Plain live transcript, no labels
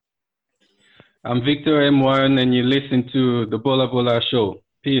I'm Victor M1, and you listen to the Bola Bola Show.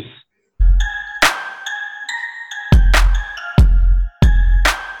 Peace.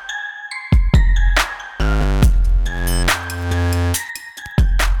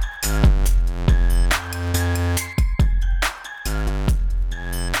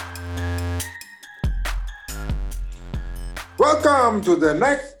 Welcome to the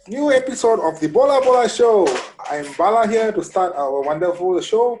next new episode of the Bola Bola Show. I'm Bala here to start our wonderful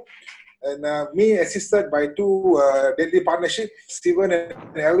show, and me assisted by two deadly partnership, Steven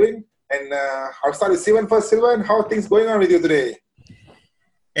and Elvin. And I'll start with Steven first. Steven, how are things going on with you today?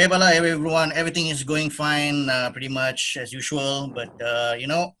 Hey Bala, hey everyone. Everything is going fine, pretty much as usual. But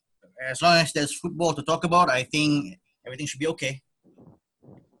as long as there's football to talk about, I think everything should be okay.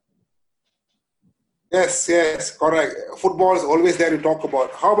 Yes, correct. Football is always there to talk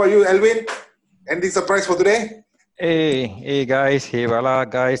about. How about you, Elvin? Any surprise for today? Hey guys, hey Vala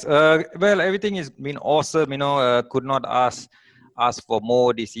guys. Well, everything has been awesome. Could not ask for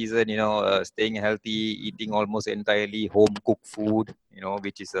more this season. Staying healthy, eating almost entirely home cooked food.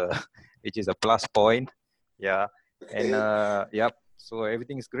 Which is a which is a plus point. Yeah, Okay. and yep. So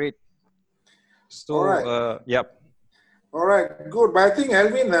everything is great. So All right. yep. All right, good. But I think,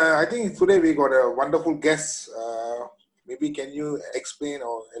 Elvin, I think today we got a wonderful guest. Maybe can you explain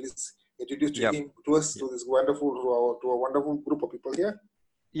or at least introduce Yep. to us to this wonderful to a wonderful group of people here?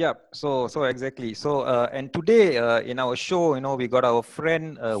 Yeah, so exactly. So and today in our show, we got our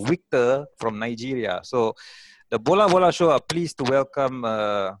friend Victor from Nigeria. So the Bola Bola show are pleased to welcome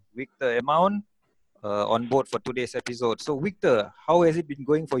Victor Emaun on board for today's episode. So Victor, how has it been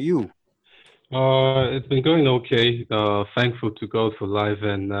going for you? It's been going okay. Thankful to God for life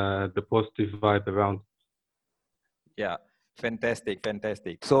and the positive vibe around. Yeah, fantastic.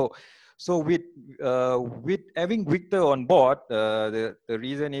 So with having Victor on board, the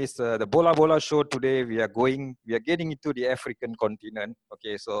reason is the Bola Bola show today. We are getting into the African continent.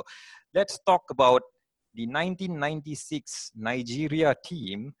 Okay, so let's talk about the 1996 Nigeria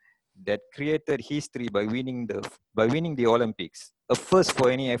team that created history by winning the Olympics, a first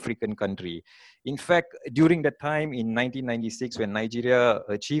for any African country. In fact, during the time in 1996 when Nigeria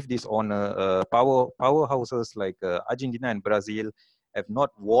achieved this honor, powerhouses like Argentina and Brazil have not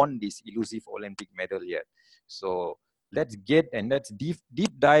won this elusive Olympic medal yet. So let's deep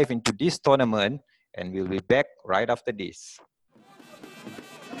dive into this tournament, and we'll be back right after this.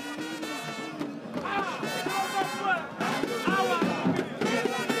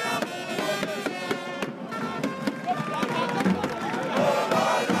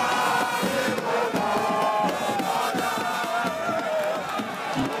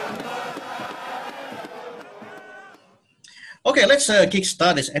 Okay, let's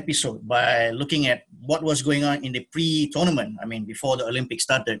kickstart this episode by looking at what was going on in the pre-tournament. I mean, before the Olympics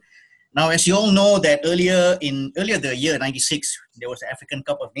started. Now, as you all know, that earlier the year '96, there was the African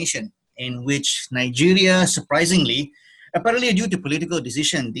Cup of Nations in which Nigeria, surprisingly, apparently due to political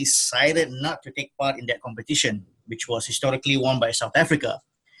decision, decided not to take part in that competition, which was historically won by South Africa.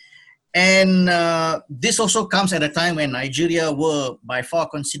 And this also comes at a time when Nigeria were by far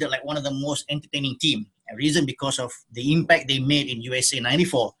considered like one of the most entertaining team. A reason because of the impact they made in USA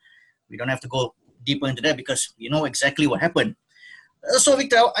 '94. We don't have to go deeper into that because you know exactly what happened. So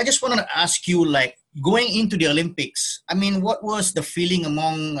Victor, I just wanted to ask you, like going into the Olympics, I mean, what was the feeling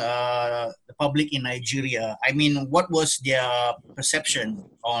among the public in Nigeria? I mean, what was their perception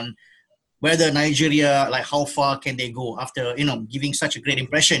on whether Nigeria, like how far can they go after, giving such a great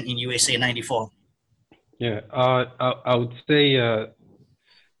impression in USA '94? Yeah, I would say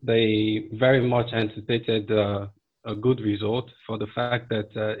they very much anticipated a good result for the fact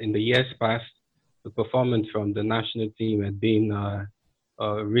that in the years past, the performance from the national team had been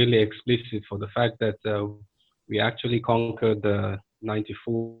really explicit for the fact that we actually conquered the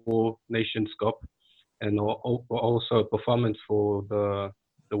 '94 Nations Cup, and also performance for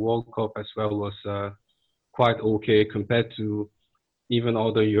the World Cup as well was quite okay compared to even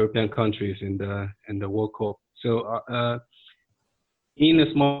other European countries in the World Cup. So in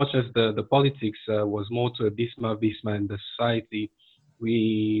as much as the politics was more to a Bisma in the society,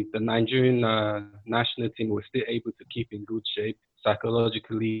 the Nigerian national team was still able to keep in good shape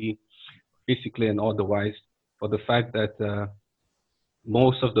psychologically, physically, and otherwise. For the fact that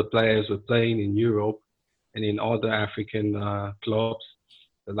most of the players were playing in Europe and in other African clubs,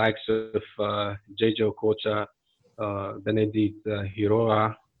 the likes of JJ Okocha, Benedict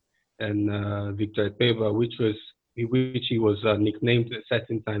Hirora, and Victor Epeba, which he was nicknamed at a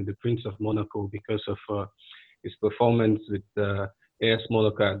certain time the Prince of Monaco because of his performance with AS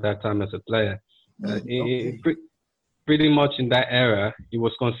Monaco at that time as a player. Pretty much in that era, he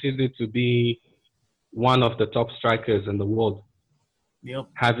was considered to be one of the top strikers in the world, Yep.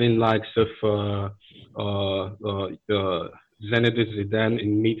 having likes of Zinedine Zidane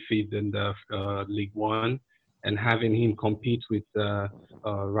in midfield in the League One, and having him compete with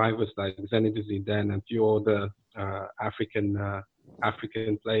rivals like Zinedine Zidane and few other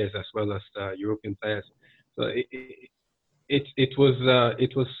African players as well as European players. So it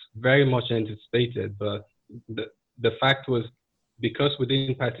was very much anticipated, but the fact was, because we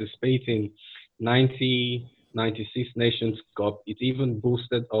didn't participate in 96 Nations Cup, it even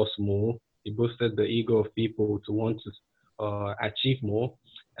boosted us more. It boosted the ego of people to want to achieve more.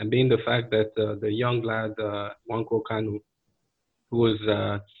 And being the fact that the young lad, Nwankwo Kanu, who was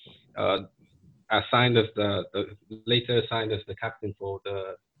assigned as later assigned as the captain for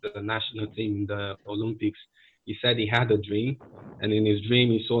the national team in the Olympics, he said he had a dream, and in his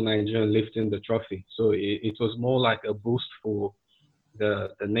dream he saw Nigeria lifting the trophy. So it was more like a boost for the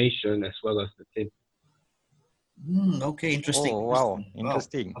nation as well as the team. Okay, interesting. Oh wow,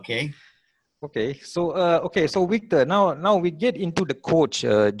 interesting. Wow. Okay. Okay, so Victor, now we get into the coach,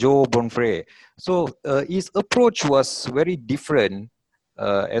 Joe Bonfrey. So his approach was very different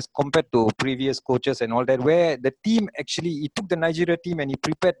as compared to previous coaches and all that, where the team actually, he took the Nigeria team and he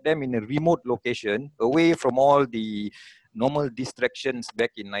prepared them in a remote location, away from all the normal distractions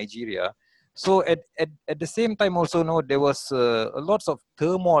back in Nigeria. So at the same time also, there was lots of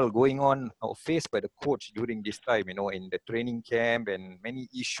turmoil going on or faced by the coach during this time, in the training camp, and many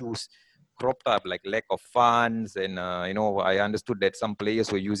issues cropped up, like lack of funds, and I understood that some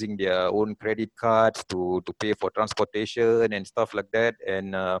players were using their own credit cards to pay for transportation and stuff like that.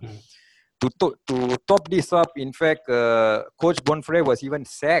 And to top this up, in fact, Coach Bonfrey was even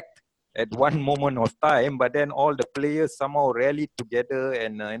sacked at one moment of time, but then all the players somehow rallied together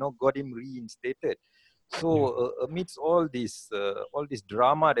and got him reinstated. So amidst all this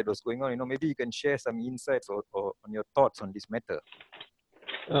drama that was going on, maybe you can share some insights or on your thoughts on this matter.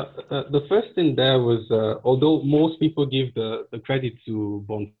 The first thing there was, although most people give the credit to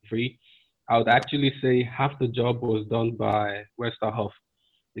Bonfrey, I would actually say half the job was done by Westerhoff,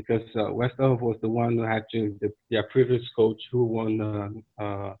 because Westerhoff was the one who actually, their previous coach, who won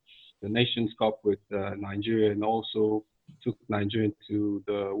the Nations Cup with Nigeria and also took Nigeria to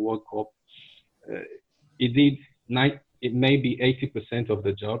the World Cup. It may be 80% of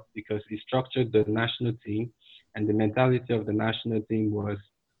the job, because he structured the national team, and the mentality of the national team was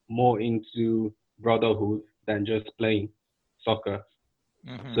more into brotherhood than just playing soccer.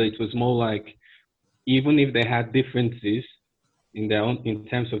 Mm-hmm. So it was more like, even if they had differences in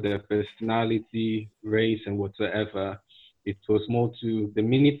terms of their personality, race, and whatsoever, it was more to, the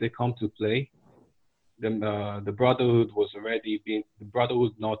minute they come to play, the brotherhood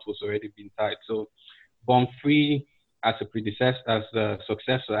knot was already been tied. So Bonfrey, as a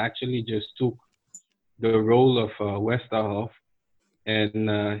successor, actually just took the role of Westerhoff, and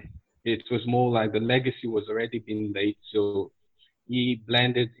it was more like the legacy was already been laid. So he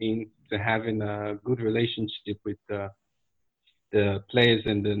blended into having a good relationship with the players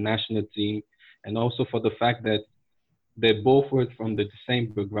in the national team, and also for the fact that they both were from the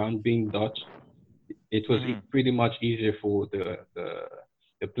same background, being Dutch. It was pretty much easier for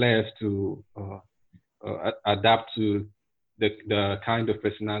the players to adapt to the kind of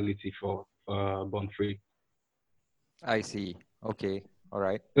personality for Bonfrey. I see. Okay. All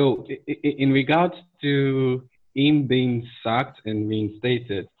right. So in regards to him being sacked and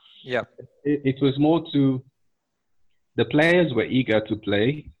reinstated, yeah, it was more to, the players were eager to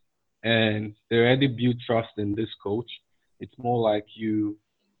play, and they already built trust in this coach. It's more like you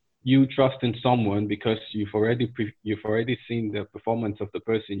trust in someone because you've already seen the performance of the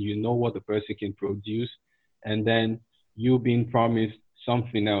person. You know what the person can produce, and then you being promised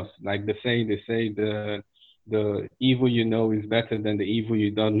something else. Like they say the evil you know is better than the evil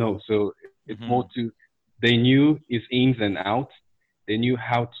you don't know. So it's more to, they knew his ins and outs. They knew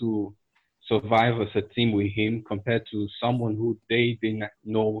how to survive as a team with him, compared to someone who they didn't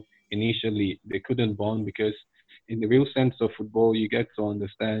know initially. They couldn't bond, because in the real sense of football, you get to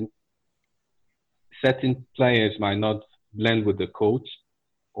understand certain players might not blend with the coach,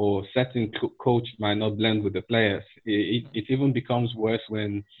 or certain coach might not blend with the players. It even becomes worse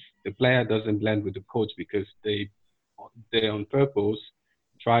when the player doesn't blend with the coach, because they on purpose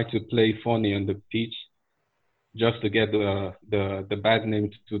try to play funny on the pitch just to get the bad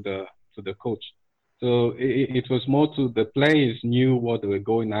name to the coach. So it was more to, the players knew what they were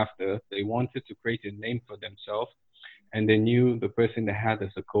going after. They wanted to create a name for themselves, and they knew the person they had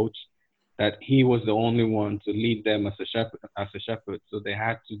as a coach, that he was the only one to lead them as a shepherd. So they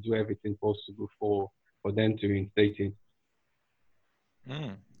had to do everything possible for them to reinstate him.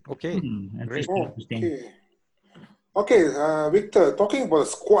 Okay, great. Interesting, interesting. Okay, Victor, talking about the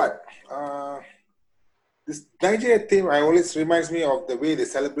squad, this Nigeria team, I always reminds me of the way they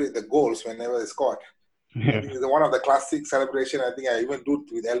celebrate the goals whenever they score. I think it's one of the classic celebration. I think I even do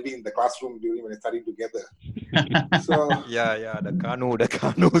it with Elvi in the classroom during when they studied together. So Yeah, the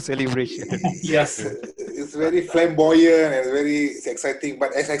Kanu celebration. yes, it's very flamboyant and it's exciting.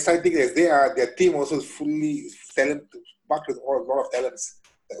 But as exciting as they are, their team also is fully packed with a lot of talents.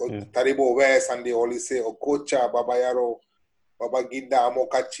 Taribo West, Sunday Olise, Okocha, Babayaro, Babaginda,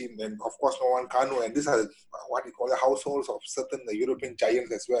 Amokachi, and of course Nowan Kanu. And these are what we call the households of certain European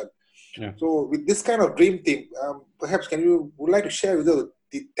giants as well. Yeah. So with this kind of dream team, perhaps would like to share with us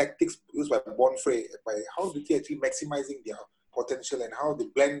the tactics used by Bonfrey, by how did they actually maximizing their potential and how they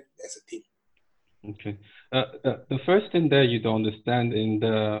blend as a team? Okay. The first thing that you don't understand in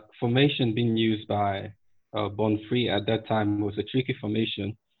the formation being used by Bonfrey at that time was a tricky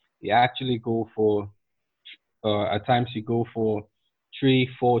formation. He actually go for, at times he go for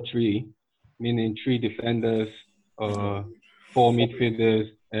 3-4-3, meaning 3 defenders, 4 midfielders,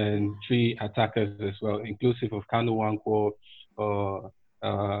 and 3 attackers as well, inclusive of Kanu Wankwo,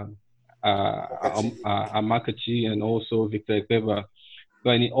 Amakachi, and also Victor Ekpeba.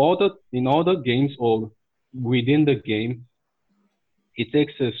 But in other games or within the game, he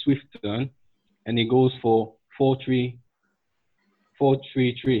takes a swift turn and he goes for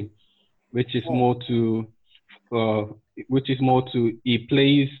 4-3-3, which is more to he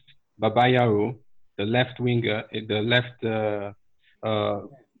plays Babayaro, the left winger, the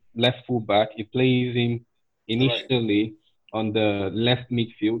left fullback. He plays him initially on the left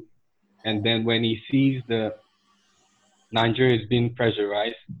midfield, and then when he sees the Nigeria is being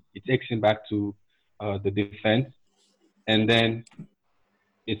pressurized, he takes him back to the defense, and then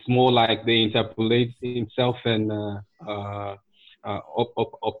it's more like they interpolate himself and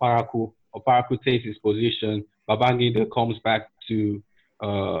Oparaku. Oparaku takes his position. Babangida comes back to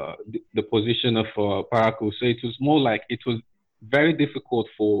the position of Oparaku. So it was more like it was very difficult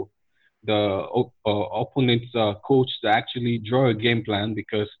for the opponent's coach to actually draw a game plan,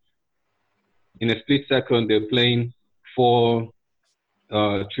 because in a split second they're playing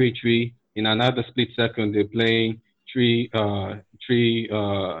 4-3-3. In another split second they're playing 3-4.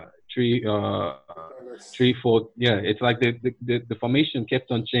 Yeah, it's like the formation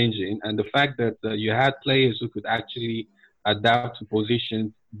kept on changing, and the fact that you had players who could actually adapt to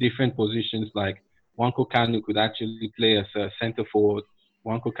positions, different positions, like Wanko Kanu could actually play as a center forward.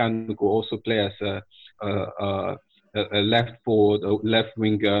 Wanko Kanu could also play as a left forward, a left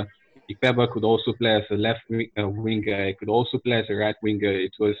winger. Ikpeba could also play as a left winger. He could also play as a right winger.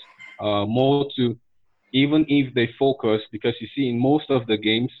 It was more to, even if they focus, because you see in most of the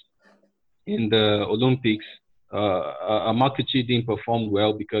games in the Olympics, Amakachi didn't perform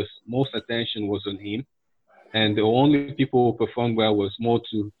well because most attention was on him. And the only people who performed well was more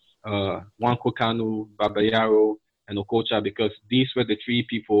to Wanko Kanu, Babayaro, and Okocha, because these were the 3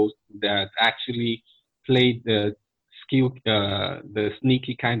 people that actually played the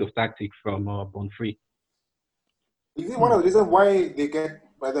sneaky kind of tactic from Bonfrey. Is it one of the reasons why they get,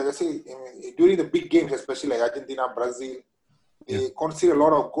 like I say, during the big games, especially like Argentina, Brazil, they concede a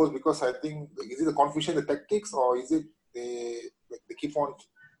lot of goals because I think, is it the confusion, the tactics, or is it they keep on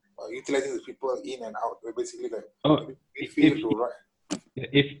utilizing the people in and out, basically like midfield to right?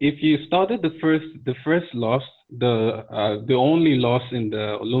 If you started the first loss, the only loss in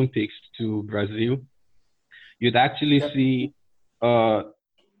the Olympics to Brazil, you'd actually see the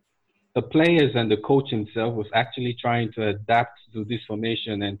players and the coach himself was actually trying to adapt to this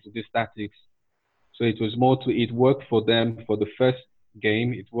formation and to these tactics. So it was more to, it worked for them for the first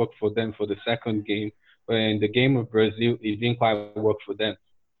game, it worked for them for the second game, but in the game of Brazil, it didn't quite work for them.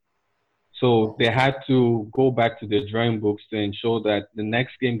 So they had to go back to the drawing books to ensure that the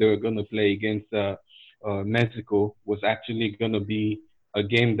next game they were going to play against Mexico was actually going to be a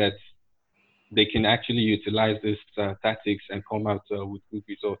game that they can actually utilize these tactics and come out with good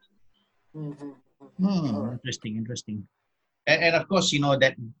results. Interesting. And of course,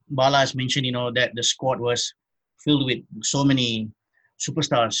 that Bala has mentioned, that the squad was filled with so many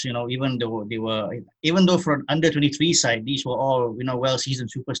superstars, even though from under 23 side, these were all, well-seasoned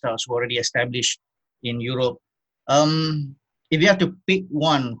superstars who already established in Europe. If you have to pick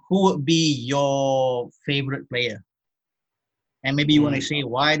one, who would be your favorite player? And maybe you want to say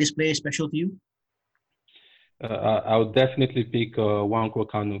why this player is special to you? I would definitely pick Wanko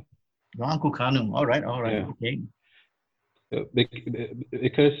Kanu. Wanko Kanu, all right, Yeah. okay.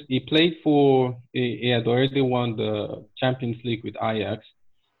 Because he had already won the Champions League with Ajax,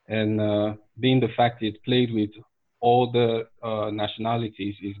 and being the fact he played with all the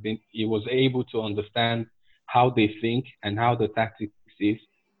nationalities. He was able to understand how they think and how the tactics is.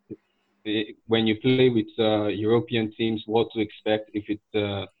 When you play with European teams, what to expect if it's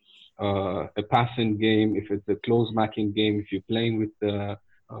a passing game, if it's a close marking game, if you're playing with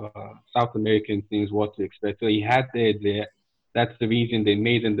South American teams, what to expect. So he had the idea. That's the reason they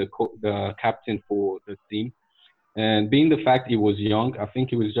made him the captain for the team. And being the fact he was young, I think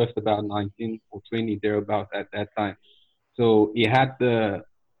he was just about 19 or 20 thereabout at that time. So he had the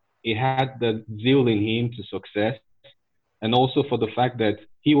zeal in him to success, and also for the fact that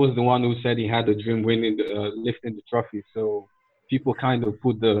he was the one who said he had a dream winning, lifting the trophy. So people kind of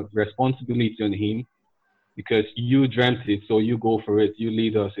put the responsibility on him because you dreamt it, so you go for it, you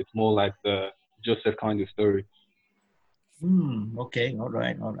lead us. It's more like the Joseph kind of story. Okay, all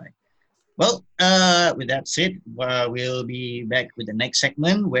right. Well, with that said, we'll be back with the next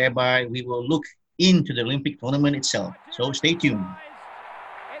segment whereby we will look into the Olympic tournament itself. So stay tuned.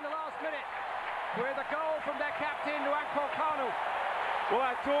 In the last minute, with a goal from their captain, Nwankwo Kanu. Well,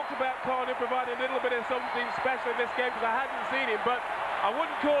 I talked about Kanu providing a little bit of something special in this game because I hadn't seen him, but I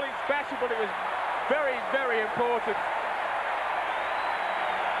wouldn't call it special, but it was very, very important.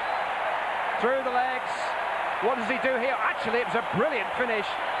 Through the legs. What does he do here? Actually, it was a brilliant finish.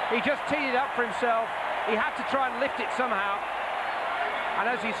 He just teed it up for himself. He had to try and lift it somehow. And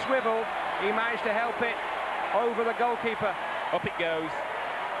as he swiveled, he managed to help it over the goalkeeper. Up it goes.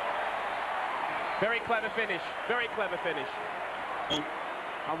 Very clever finish. Very clever finish.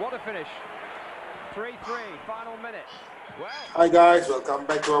 And what a finish. 3-3, final minute. Well. Hi guys, welcome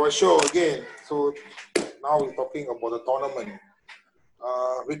back to our show again. So now we're talking about the tournament.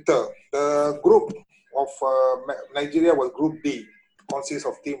 Victor, the group of Nigeria was Group D, consists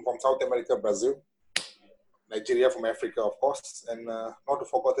of teams from South America, Brazil, Nigeria from Africa, of course, and not to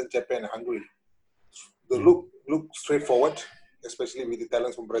forgotten Japan and Hungary. The look straightforward, especially with the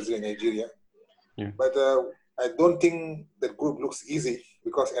talents from Brazil and Nigeria. Yeah. But I don't think that group looks easy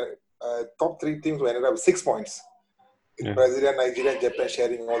because top three teams will ended up with 6 points. Yeah. Brazil, Nigeria, and Japan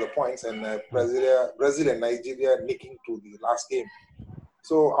sharing all the points, and Brazil and Nigeria nicking to the last game.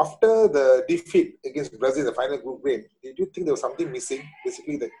 So after the defeat against Brazil, the final group game, did you think there was something missing?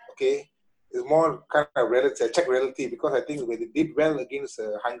 Basically, that it's more kind of relative, check reality, because I think they did well against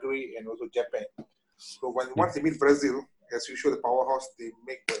Hungary and also Japan. So once they meet Brazil, as usual, the powerhouse, they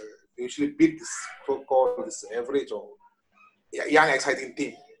usually beat this so-called this average or young exciting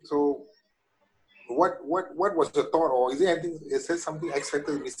team. So what was your thought, or is there something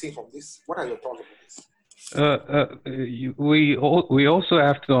expected missing from this? What are your thoughts about this? We also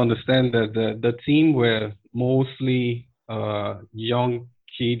have to understand that the team were mostly young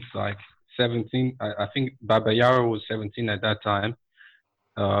kids, like 17. I think Babayaro was 17 at that time.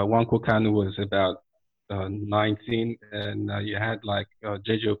 Nwankwo Kanu was about 19, and you had like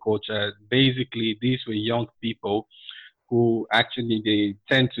JJ Okocha. Basically, these were young people who actually they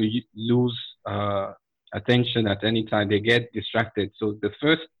tend to lose attention at any time. They get distracted. So the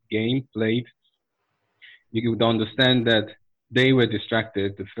first game played, you would understand that they were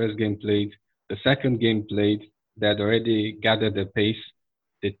distracted. The first game played. The second game played. They had already gathered their pace.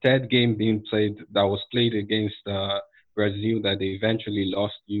 The third game being played, that was played against Brazil, that they eventually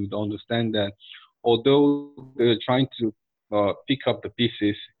lost. You would understand that although they were trying to pick up the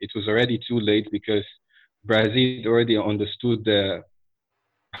pieces, it was already too late because Brazil already understood the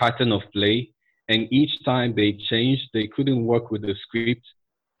pattern of play. And each time they changed, they couldn't work with the script,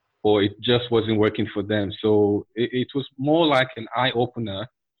 or it just wasn't working for them. So it was more like an eye-opener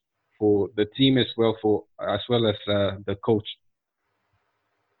for the team as well as the coach.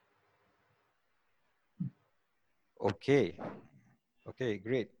 Okay,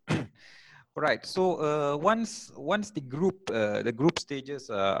 great. All right. So once the group stages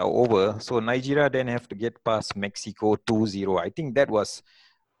are over, so Nigeria then have to get past Mexico 2-0. I think that was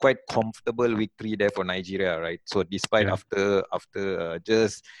quite comfortable victory there for Nigeria, right? So despite after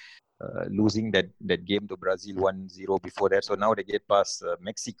just losing that game to Brazil 1-0 before that, so now they get past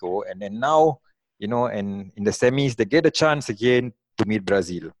Mexico, and then now and in the semis they get a chance again to meet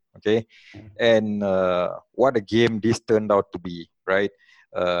Brazil. Okay, and what a game this turned out to be, right?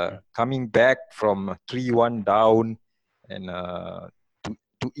 Coming back from 3-1 down and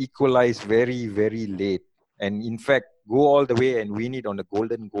to equalize very, very late, and in fact go all the way and win it on the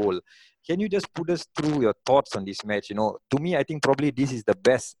golden goal. Can you just put us through your thoughts on this match? To me, I think probably this is the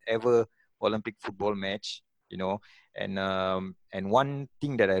best ever Olympic football match. And one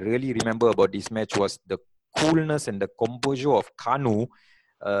thing that I really remember about this match was the coolness and the composure of Kanu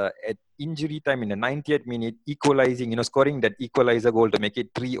at injury time in the 90th minute, equalizing, scoring that equalizer goal to make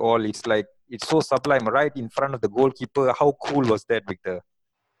it 3-3. it's so sublime, right in front of the goalkeeper. How cool was that, Victor?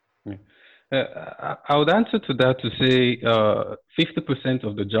 I would answer to that to say 50%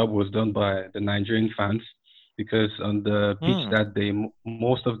 of the job was done by the Nigerian fans, because on the pitch that day,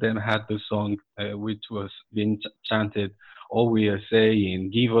 most of them had the song which was being chanted. All we are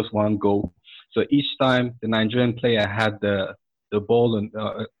saying, give us one goal. So each time the Nigerian player had the ball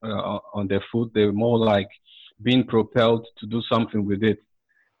on their foot, they were more like being propelled to do something with it.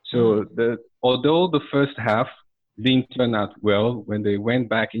 So although the first half didn't turn out well, when they went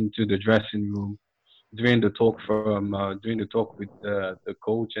back into the dressing room during the talk with the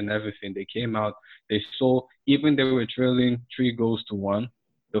coach and everything, they came out. They saw, even they were trailing 3-1,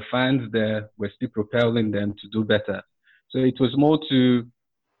 the fans there were still propelling them to do better. So it was more to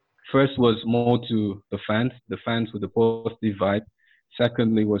the fans with a positive vibe.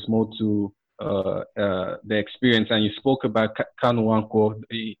 Secondly, was more to the experience. And you spoke about Kanu Nwankwo.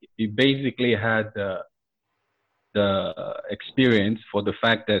 He basically had the experience for the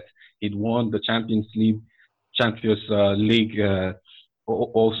fact that he'd won the Champions League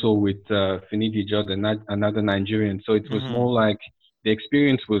also with Finidi Jordan, another Nigerian. So it was more like the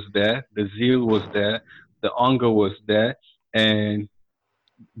experience was there, the zeal was there, the hunger was there, and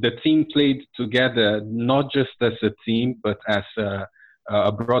the team played together, not just as a team, but as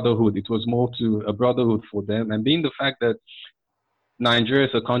a brotherhood. It was more to a brotherhood for them. And being the fact that Nigeria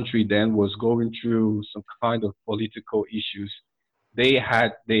as a country then was going through some kind of political issues, they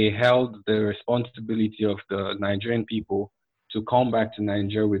held the responsibility of the Nigerian people to come back to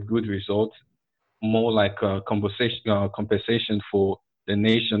Nigeria with good results, more like a compensation for the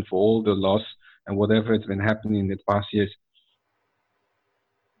nation for all the loss and whatever has been happening in the past years.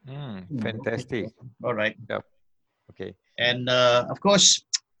 Fantastic. All right. Yep. Okay. And of course,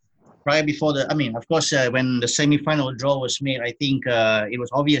 when the semi-final draw was made, I think it was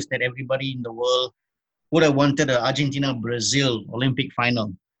obvious that everybody in the world would have wanted an Argentina-Brazil Olympic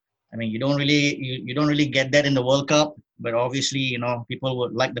final. I mean, you don't really get that in the World Cup, but obviously, people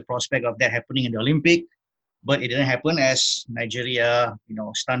would like the prospect of that happening in the Olympic. But it didn't happen, as Nigeria,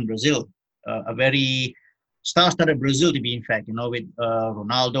 stunned Brazil. A very star-studded Brazil, to be in fact, with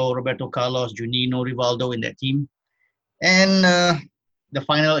Ronaldo, Roberto Carlos, Juninho, Rivaldo in that team. And the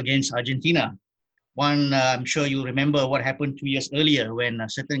final against Argentina. I'm sure you remember what happened 2 years earlier when a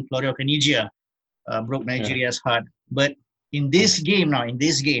certain Claudio Caniggia broke Nigeria's heart. But in this game,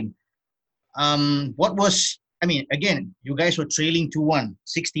 again, you guys were trailing 2-1,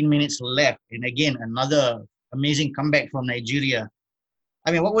 16 minutes left. And again, another amazing comeback from Nigeria.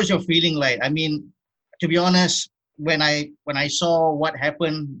 I mean, what was your feeling like? I mean, to be honest, when I saw what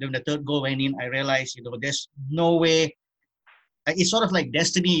happened when the third goal went in, I realized, there's no way. It's sort of like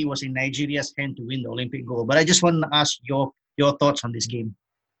destiny was in Nigeria's hand to win the Olympic gold. But I just want to ask your thoughts on this game.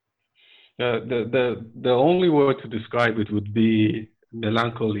 The only word to describe it would be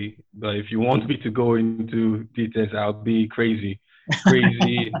melancholy. But if you want me to go into details, I'll be crazy,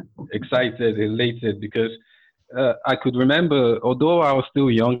 excited, elated, because I could remember, although I was still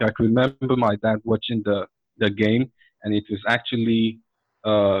young, I could remember my dad watching the game, and it was actually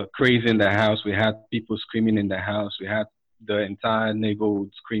crazy in the house. We had people screaming in the house. We had the entire neighborhood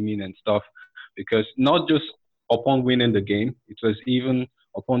screaming and stuff, because not just upon winning the game, it was even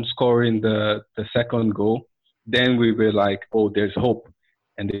upon scoring the second goal. Then we were like, oh, there's hope.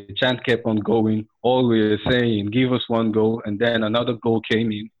 And the chant kept on going. All we were saying, give us one goal. And then another goal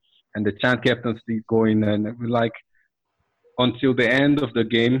came in, and the chant kept on still going. And we like, until the end of the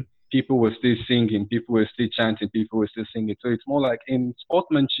game, people were still singing, people were still chanting, people were still singing. So it's more like in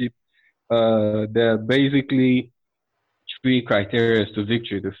sportsmanship, there are basically 3 criteria to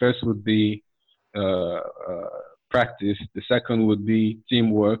victory. The first would be practice. The second would be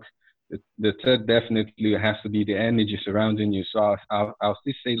teamwork. The third definitely has to be the energy surrounding you. So I'll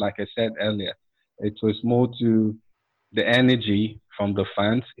still say, like I said earlier, it was more to the energy from the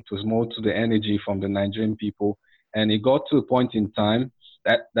fans. It was more to the energy from the Nigerian people. And it got to a point in time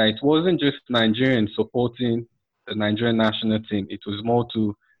that it wasn't just Nigerians supporting the Nigerian national team. It was more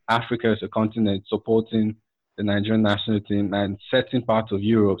to Africa as a continent supporting the Nigerian national team, and certain parts of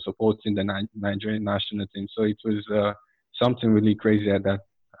Europe supporting the Nigerian national team. So it was something really crazy at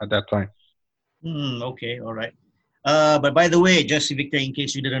that time. Okay, all right. But by the way, just Victor, in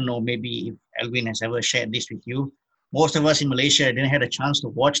case you didn't know, maybe if Elwin has ever shared this with you, most of us in Malaysia didn't have a chance to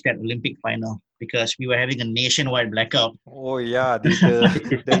watch that Olympic final because we were having a nationwide blackout. Oh yeah,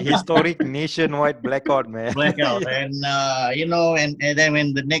 the historic nationwide blackout, man. Blackout, and and then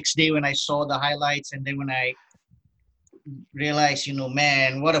when the next day when I saw the highlights, and then when I realized,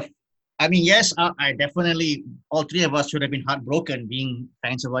 man, yes, I definitely, all 3 of us should have been heartbroken being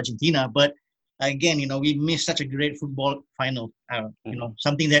fans of Argentina, but again, we missed such a great football final.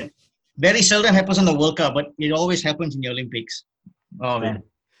 Something that very seldom happens in the World Cup, but it always happens in the Olympics. Oh man.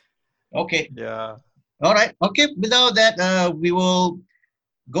 Okay. Yeah. All right. Okay. Without that, we will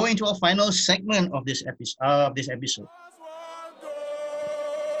go into our final segment of this episode.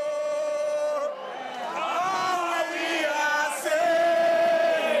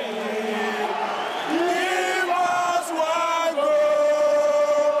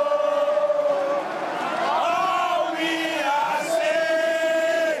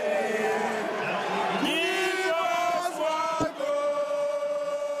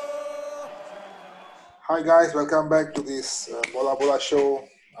 Hi guys, welcome back to this Bola Bola show.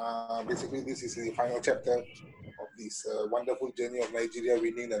 Basically, this is the final chapter of this wonderful journey of Nigeria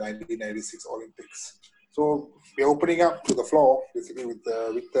winning the 1996 Olympics. So we're opening up to the floor, basically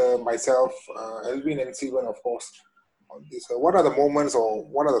with myself, Elvin and Steven, of course, on this. What are the moments or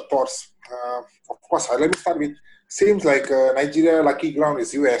what are the thoughts? Of course, let me start with, seems like Nigeria lucky ground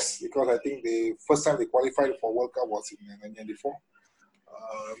is US, because I think the first time they qualified for World Cup was in 1994.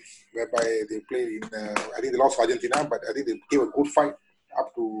 Whereby they played in, I think they lost to Argentina, but I think they gave a good fight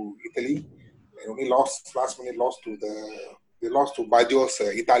up to Italy. They only lost, last minute they lost to Baggio's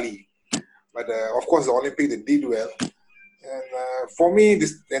Italy. But of course, the Olympics, they did well. And for me,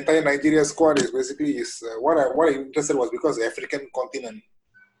 this entire Nigeria squad is basically, what I'm interested was because the African continent,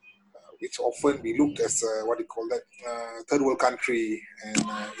 which often we looked as, third world country, and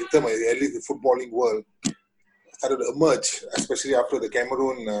in terms of at least the footballing world, started to emerge, especially after the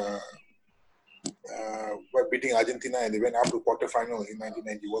Cameroon were beating Argentina and they went up to quarterfinals in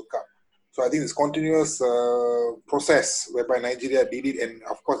 1990 World Cup. So I think this continuous process whereby Nigeria did it, and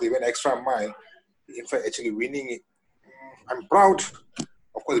of course they went extra mile, in fact actually winning it. I'm proud,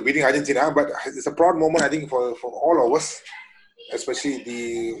 of course, beating Argentina, but it's a proud moment I think for all of us, especially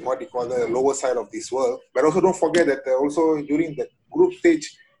the lower side of this world. But also don't forget that also during the group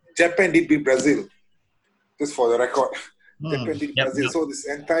stage, Japan did beat Brazil. Just for the record, Japan did Brazil. So this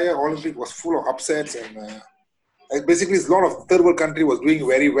entire Olympic was full of upsets, and basically a lot of third world country was doing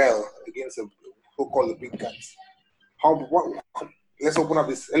very well against the so-called the big guns. Let's open up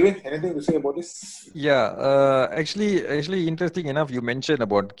this. Elvin, anything to say about this? Yeah, actually, interesting enough, you mentioned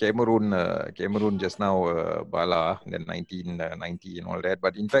about Cameroon just now, Bala, the 1990 and all that.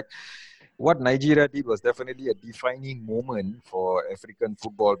 But in fact, what Nigeria did was definitely a defining moment for African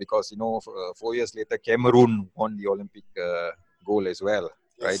football, because 4 years later Cameroon won the Olympic gold as well,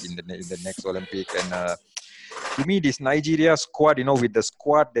 right, in the next Olympic. And to me, this Nigeria squad, with the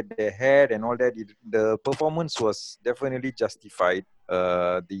squad that they had and all that, the performance was definitely justified.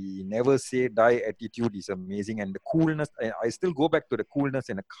 The never say die attitude is amazing, and the coolness. I still go back to the coolness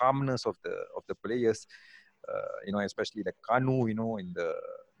and the calmness of the players. Especially the Kanu, in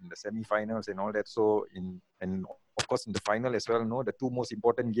the semi-finals and all that. So and of course in the final as well, the two most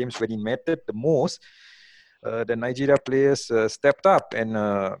important games when it mattered the most, the Nigeria players stepped up, and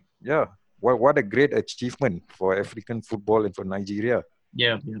what a great achievement for African football and for Nigeria.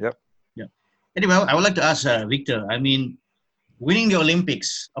 Yeah. Anyway, I would like to ask Victor. I mean, winning the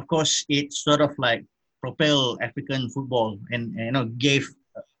Olympics, of course, it sort of like propelled African football and gave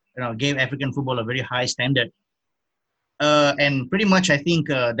African football a very high standard. And pretty much, I think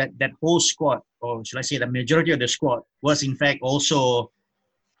that whole squad, or should I say the majority of the squad, was in fact also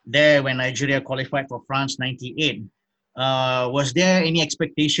there when Nigeria qualified for France 98. Was there any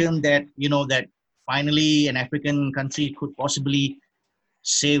expectation that, that finally an African country could possibly,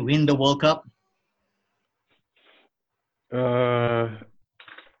 say, win the World Cup? There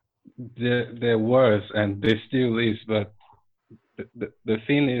was, and there still is, but the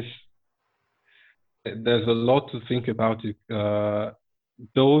thing is, there's a lot to think about it.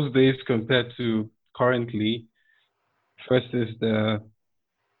 Those days compared to currently, first is the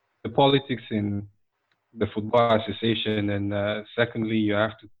politics in the Football Association, and secondly, you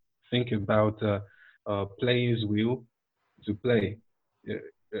have to think about players' will to play.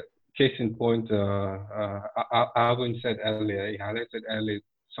 Case in point, Alvin said earlier, he highlighted earlier,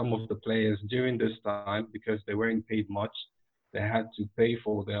 some of the players during this time, because they weren't paid much, they had to pay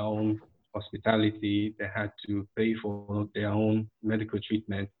for their own hospitality, they had to pay for their own medical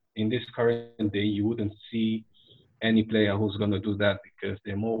treatment. In this current day, you wouldn't see any player who's going to do that, because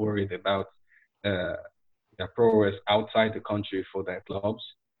they're more worried about their progress outside the country for their clubs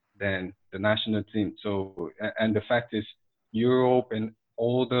than the national team. So, and the fact is, Europe and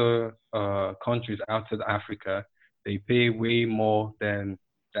all the countries outside Africa, they pay way more than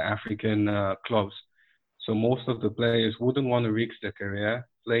the African clubs. So most of the players wouldn't want to risk their career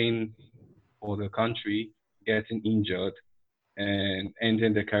playing for the country, getting injured, and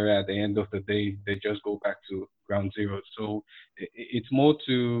ending their career at the end of the day, they just go back to ground zero. So it's more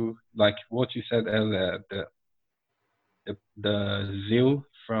to like what you said earlier, the zeal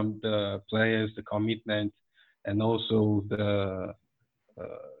from the players, the commitment, and also the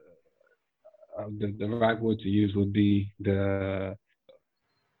right word to use would be the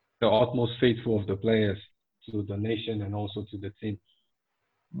utmost faithful of the players to the nation and also to the team.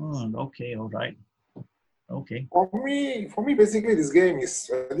 Okay, all right. Okay. For me, basically, this game is,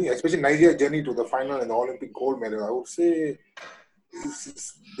 I think, especially Nigeria's journey to the final and the Olympic gold medal. I would say,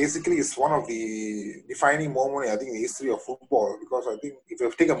 it's one of the defining moments, I think, in the history of football. Because I think if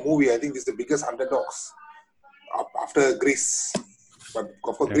you take a movie, I think it's the biggest underdogs after Greece. But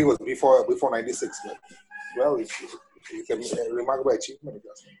of course, Greece was before '96. But, well, it's a remarkable achievement.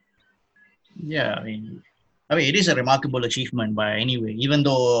 Yeah, I mean, it is a remarkable achievement. But anyway, even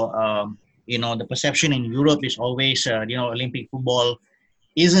though the perception in Europe is always Olympic football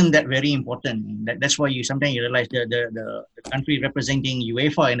isn't that very important. That's why you sometimes realize the country representing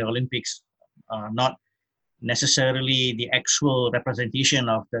UEFA in the Olympics are not necessarily the actual representation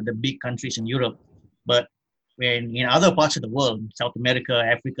of the big countries in Europe, but when in other parts of the world, South America,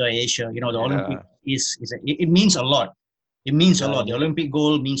 Africa, Asia, the Olympic it means a lot. It means a lot. The Olympic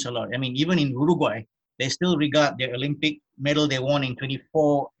gold means a lot. I mean, even in Uruguay, they still regard the Olympic medal they won in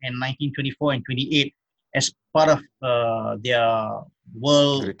 1924 and 28 as part of their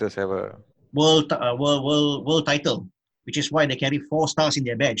greatest ever world title, which is why they carry 4 stars in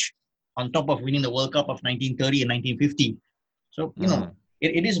their badge on top of winning the World Cup of 1930 and 1950. So,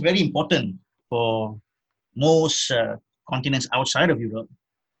 it is very important for most continents outside of Europe.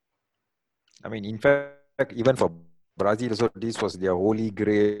 I mean, in fact, even for Brazil, so this was their holy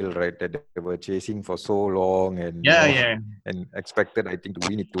grail, right? That they were chasing for so long, and and expected, I think, to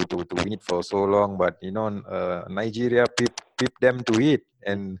win it for so long. But Nigeria pipped them to it,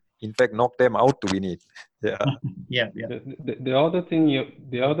 and in fact, knocked them out to win it. Yeah. The other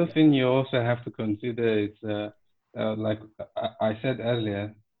thing you also have to consider is like I said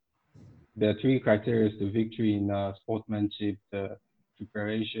earlier, there are 3 criteria to victory in sportsmanship: the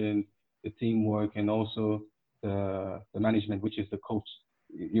preparation, the teamwork, and also the management, which is the coach.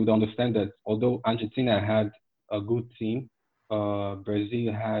 You would understand that although Argentina had a good team,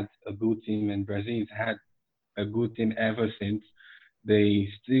 Brazil had a good team, and Brazil's had a good team ever since. They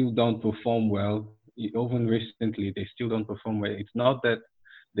still don't perform well. Even recently, they still don't perform well. It's not that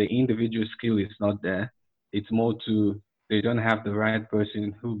the individual skill is not there. It's more to they don't have the right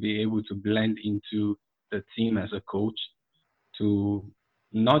person who be able to blend into the team as a coach to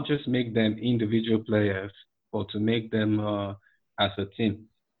not just make them individual players, but to make them as a team.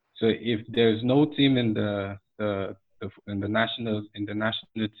 So if there's no team in the national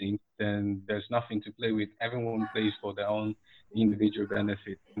team, then there's nothing to play with. Everyone plays for their own individual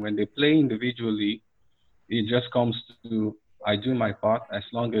benefit. When they play individually, it just comes to I do my part. As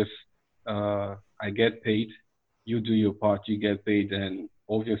long as I get paid, you do your part, you get paid. And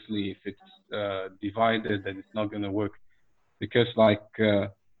obviously, if it's divided, then it's not going to work. Because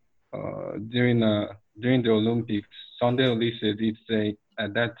during the Olympics, Sunday Oliseh did say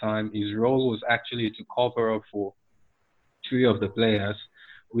at that time his role was actually to cover up for 3 of the players,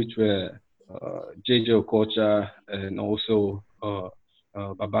 which were JJ Okocha and also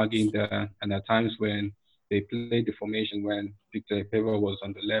Babangida. And at times when they played the formation when Victor Epeba was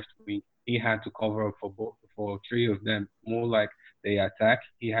on the left wing, he had to cover up for 3 of them. More like they attack,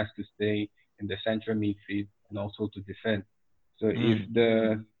 he has to stay in the central midfield and also to defend. So if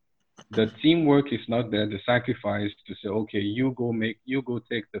the teamwork is not there, the sacrifice to say, okay, you go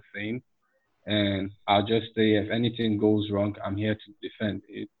take the fame, and I'll just say if anything goes wrong, I'm here to defend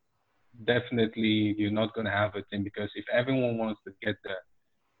it. Definitely, you're not going to have a team, because if everyone wants to get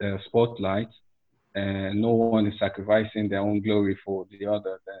the spotlight and no one is sacrificing their own glory for the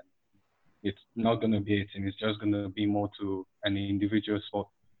other, then it's not going to be a team. It's just going to be more to an individual sport.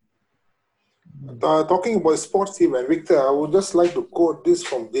 Talking about sports team, and Victor, I would just like to quote this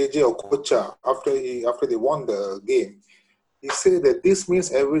from JJ Okocha after they won the game. He said that this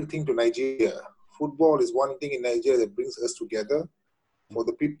means everything to Nigeria. Football is one thing in Nigeria that brings us together. For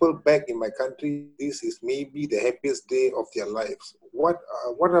the people back in my country, this is maybe the happiest day of their lives. What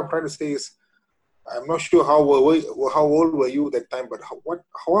I'm trying to say is, I'm not sure how old were you that time, but how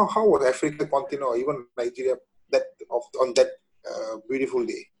was Africa continent or even Nigeria on that beautiful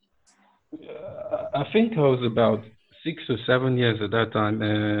day? I think I was about 6 or 7 years at that time,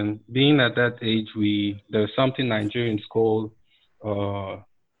 and being at that age, there's something Nigerians call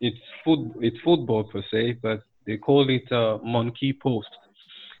it's football per se, but they call it monkey post.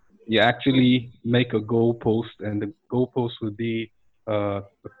 you actually make a goal post, and the goal post would be a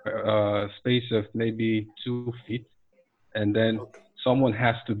space of maybe 2 feet, and then someone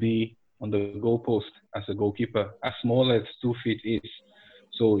has to be on the goal post as a goalkeeper, as small as 2 feet is.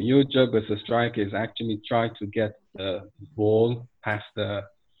 So your job as a striker is actually try to get the ball past the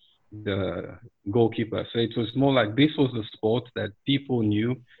goalkeeper. So it was more like this was a sport that people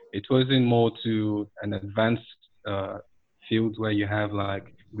knew. It wasn't more to an advanced field where you have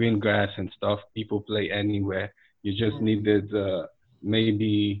like green grass and stuff. People play anywhere. You just needed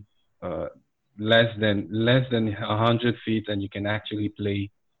maybe less than 100 feet, and you can actually play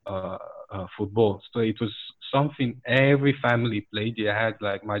football. So it was something every family played. You had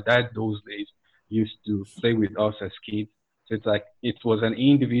like my dad those days used to play with us as kids. So it's like it was an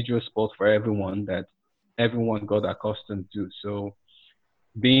individual sport for everyone that everyone got accustomed to. So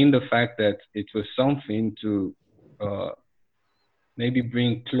being the fact that it was something to maybe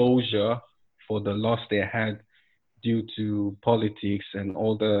bring closure for the loss they had due to politics and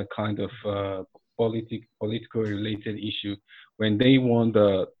all the kind of political related issue. When they won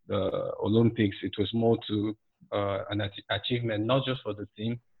the Olympics, it was more to an achievement, not just for the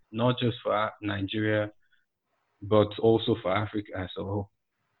team, not just for Nigeria, but also for Africa as a whole.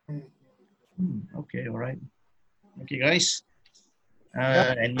 Okay, all right. Okay, guys.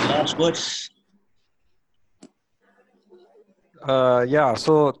 Any last words?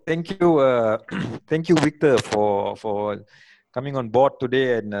 So thank you, thank you, Victor, for coming on board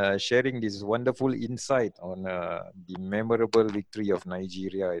today and sharing this wonderful insight on the memorable victory of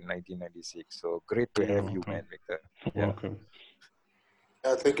Nigeria in 1996. So great to have you, man, Victor. Welcome.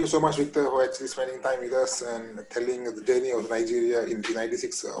 Thank you so much, Victor, for actually spending time with us and telling the journey of Nigeria in the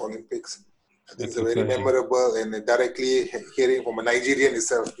 96 Olympics. I think it's a very memorable, and directly hearing from a Nigerian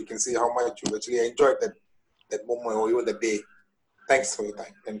itself, you can see how much you actually enjoyed that moment or even the day. Thanks for your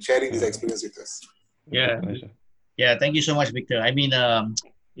time and sharing this experience with us. Yeah. Thank you so much, Victor. I mean, I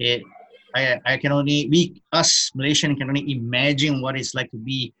can only us Malaysian can only imagine what it's like to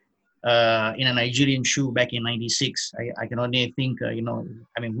be in a Nigerian shoe back in '96. I can only think,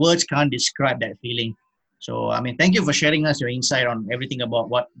 words can't describe that feeling. So, I mean, thank you for sharing us your insight on everything about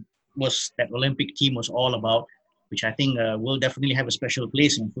what was that Olympic team was all about, which I think will definitely have a special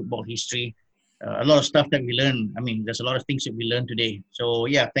place in football history. A lot of stuff that we learned. I mean, there's a lot of things that we learned today. So,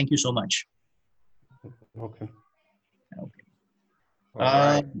 yeah, thank you so much. Okay.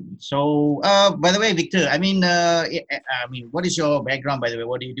 By the way, Victor, what is your background, by the way?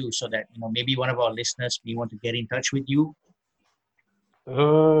 What do you do so that, maybe one of our listeners may want to get in touch with you?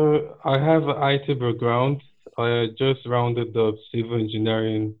 I have an IT background. I just rounded up civil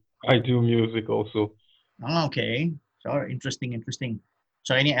engineering. I do music also. Oh, okay. So interesting.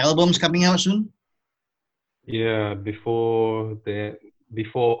 So any albums coming out soon? Yeah, before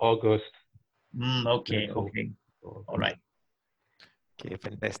August. Okay. All right. Okay,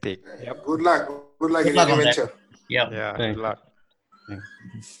 fantastic. Yep. Good luck in your venture. Yeah. Good luck.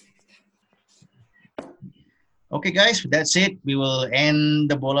 Okay, guys, that's it. We will end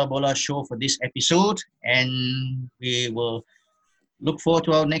the Bola Bola show for this episode, and we will look forward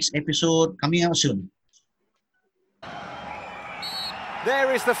to our next episode coming out soon.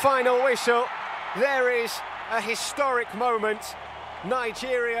 There is the final whistle. There is a historic moment.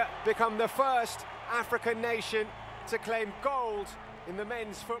 Nigeria become the first African nation to claim gold in the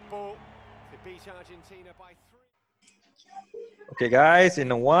men's football. They beat Argentina by 3. Okay, guys,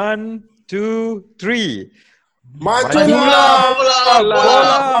 in 1, 2, 3. Majulah! Bola!